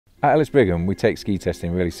At Ellis Brigham, we take ski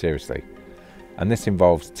testing really seriously, and this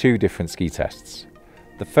involves 2 different ski tests.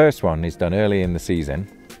 The first one is done early in the season.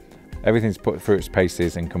 Everything's put through its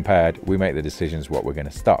paces and compared, we make the decisions what we're going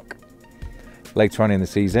to stock. Later on in the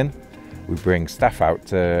season, we bring staff out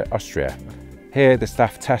to Austria. Here, the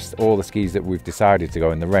staff test all the skis that we've decided to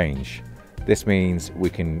go in the range. This means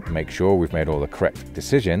we can make sure we've made all the correct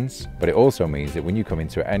decisions, but it also means that when you come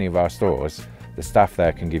into any of our stores, the staff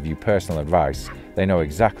there can give you personal advice. They know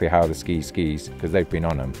exactly how the ski skis because they've been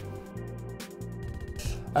on them.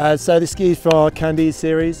 So the skis for our Candide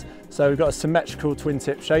series. So we've got a symmetrical twin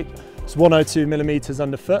tip shape. It's 102mm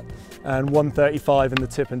underfoot and 135 in the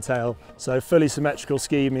tip and tail. So fully symmetrical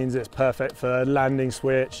ski means it's perfect for landing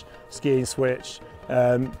switch, skiing switch,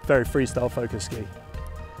 very freestyle focused ski.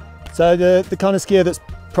 So the kind of skier that's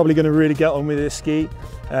probably going to really get on with this ski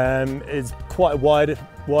is quite a wide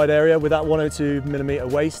area with that 102mm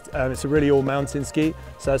waist. It's a really all mountain ski,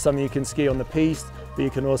 so it's something you can ski on the piste, but you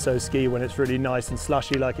can also ski when it's really nice and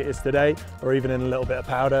slushy like it is today, or even in a little bit of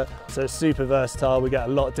powder. So it's super versatile. We get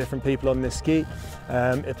a lot of different people on this ski.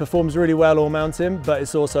 It performs really well all mountain, but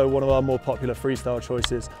it's also one of our more popular freestyle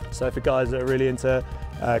choices. So for guys that are really into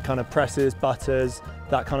kind of presses, butters,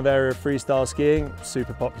 that kind of area of freestyle skiing,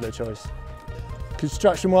 super popular choice.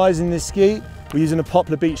 Construction wise in this ski, we're using a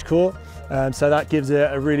poplar beech core, so that gives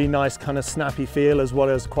it a really nice kind of snappy feel as well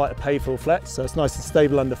as quite a playful flex. So it's nice and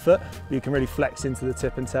stable underfoot, but you can really flex into the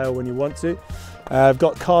tip and tail when you want to. I've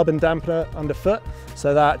got carbon dampener underfoot,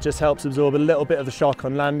 so that just helps absorb a little bit of the shock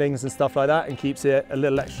on landings and stuff like that and keeps it a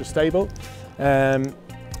little extra stable. And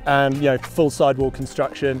you know, full sidewall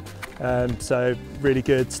construction, so really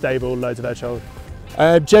good, stable, loads of edge hold.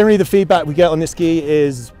 Generally the feedback we get on this ski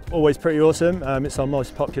is always pretty awesome. It's our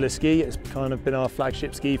most popular ski. It's kind of been our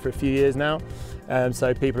flagship ski for a few years now.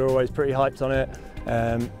 So people are always pretty hyped on it.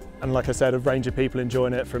 And like I said, a range of people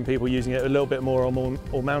enjoying it, from people using it a little bit more on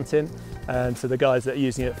all mountain, to the guys that are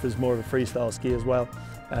using it as more of a freestyle ski as well.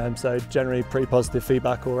 So generally pretty positive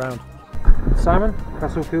feedback all around. Simon,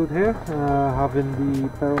 Castlefield here, having the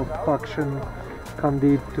barrel faction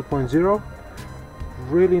Candide 2.0.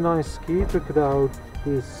 Really nice ski, took it out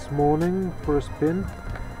this morning for a spin.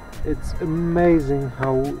 It's amazing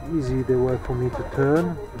how easy they were for me to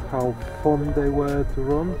turn, how fun they were to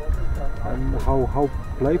run, and how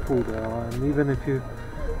playful they are. And even if you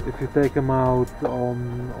take them out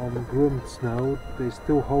on groomed snow, they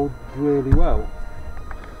still hold really well.